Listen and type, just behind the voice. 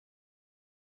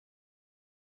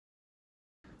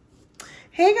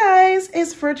Hey guys,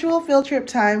 it's virtual field trip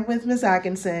time with Ms.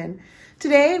 Atkinson.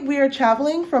 Today we are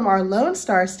traveling from our Lone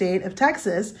Star state of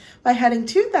Texas by heading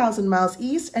 2,000 miles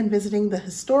east and visiting the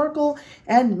historical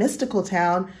and mystical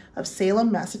town of Salem,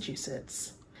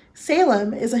 Massachusetts.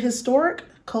 Salem is a historic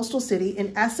coastal city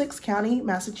in Essex County,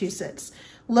 Massachusetts,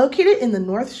 located in the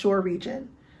North Shore region.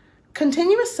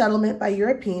 Continuous settlement by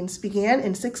Europeans began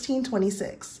in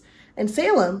 1626. And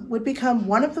Salem would become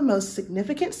one of the most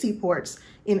significant seaports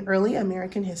in early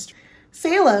American history.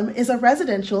 Salem is a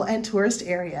residential and tourist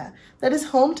area that is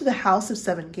home to the House of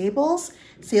Seven Gables,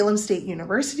 Salem State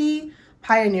University,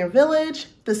 Pioneer Village,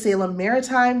 the Salem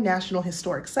Maritime National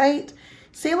Historic Site,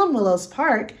 Salem Willows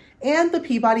Park, and the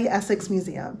Peabody Essex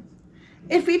Museum.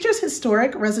 It features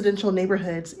historic residential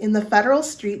neighborhoods in the Federal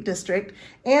Street District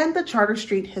and the Charter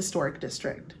Street Historic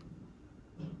District.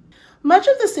 Much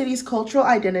of the city's cultural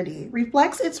identity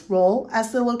reflects its role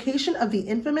as the location of the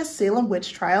infamous Salem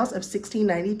witch trials of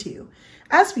 1692,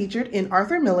 as featured in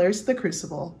Arthur Miller's The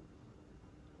Crucible.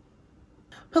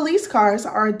 Police cars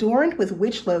are adorned with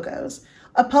witch logos.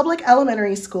 A public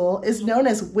elementary school is known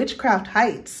as Witchcraft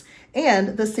Heights,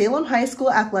 and the Salem High School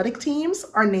athletic teams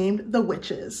are named the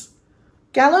Witches.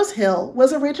 Gallows Hill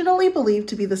was originally believed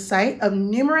to be the site of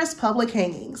numerous public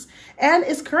hangings and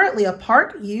is currently a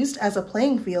park used as a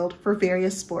playing field for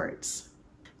various sports.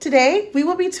 Today, we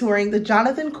will be touring the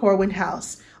Jonathan Corwin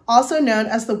House, also known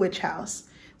as the Witch House.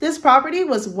 This property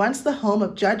was once the home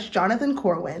of Judge Jonathan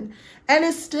Corwin and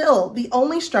is still the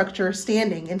only structure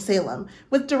standing in Salem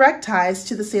with direct ties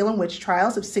to the Salem witch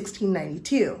trials of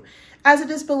 1692, as it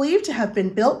is believed to have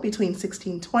been built between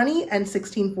 1620 and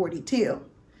 1642.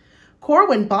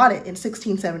 Corwin bought it in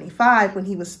 1675 when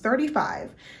he was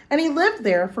 35, and he lived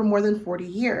there for more than 40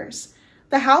 years.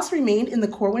 The house remained in the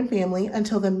Corwin family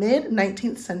until the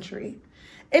mid-19th century.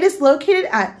 It is located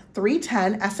at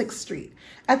 310 Essex Street,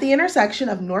 at the intersection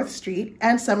of North Street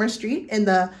and Summer Street in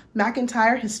the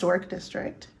McIntyre Historic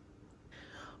District.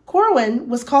 Corwin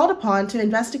was called upon to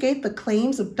investigate the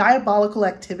claims of diabolical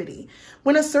activity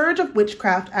when a surge of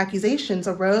witchcraft accusations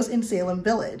arose in Salem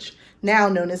Village, now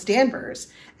known as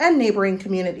Danvers, and neighboring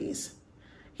communities.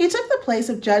 He took the place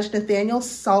of Judge Nathaniel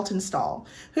Saltonstall,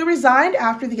 who resigned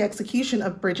after the execution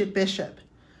of Bridget Bishop.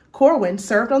 Corwin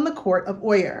served on the court of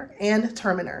Oyer and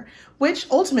Terminer, which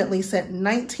ultimately sent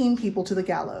 19 people to the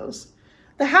gallows.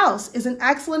 The house is an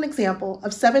excellent example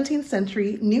of 17th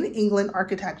century New England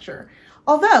architecture,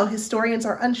 although historians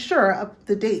are unsure of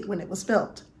the date when it was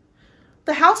built.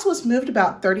 The house was moved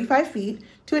about 35 feet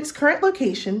to its current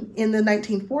location in the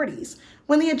 1940s,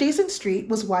 when the adjacent street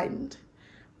was widened.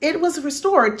 It was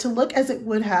restored to look as it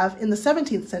would have in the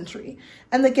 17th century,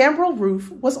 and the gambrel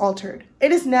roof was altered.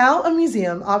 It is now a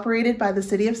museum operated by the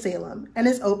City of Salem and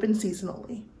is open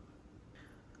seasonally.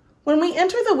 When we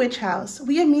enter the witch house,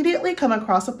 we immediately come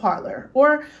across a parlor,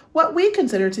 or what we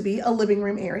consider to be a living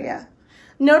room area.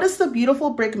 Notice the beautiful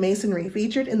brick masonry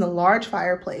featured in the large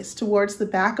fireplace towards the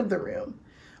back of the room.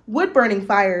 Wood-burning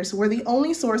fires were the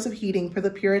only source of heating for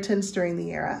the Puritans during the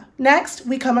era. Next,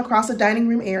 we come across a dining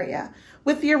room area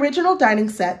with the original dining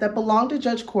set that belonged to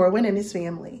Judge Corwin and his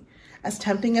family. As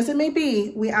tempting as it may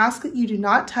be, we ask that you do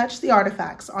not touch the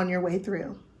artifacts on your way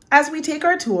through. As we take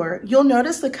our tour, you'll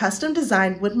notice the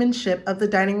custom-designed woodmanship of the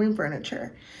dining room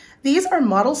furniture. These are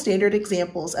model standard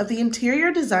examples of the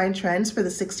interior design trends for the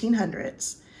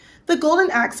 1600s. The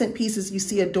golden accent pieces you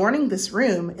see adorning this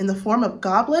room in the form of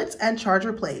goblets and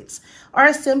charger plates are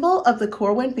a symbol of the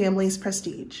Corwin family's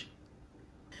prestige.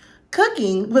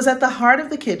 Cooking was at the heart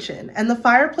of the kitchen, and the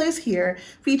fireplace here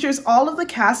features all of the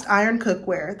cast iron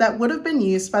cookware that would have been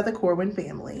used by the Corwin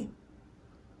family.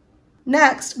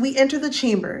 Next, we enter the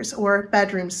chambers, or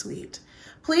bedroom suite.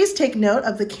 Please take note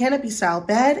of the canopy-style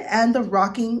bed and the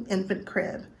rocking infant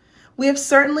crib. We have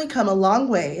certainly come a long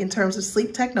way in terms of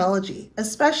sleep technology,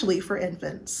 especially for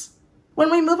infants.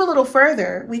 When we move a little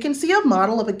further, we can see a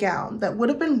model of a gown that would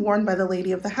have been worn by the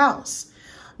lady of the house.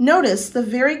 Notice the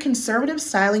very conservative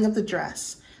styling of the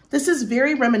dress. This is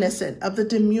very reminiscent of the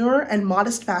demure and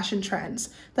modest fashion trends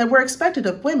that were expected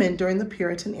of women during the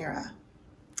Puritan era.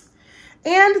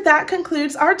 And that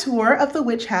concludes our tour of the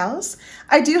witch house.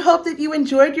 I do hope that you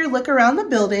enjoyed your look around the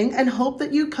building and hope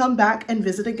that you come back and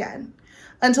visit again.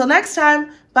 Until next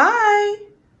time, bye!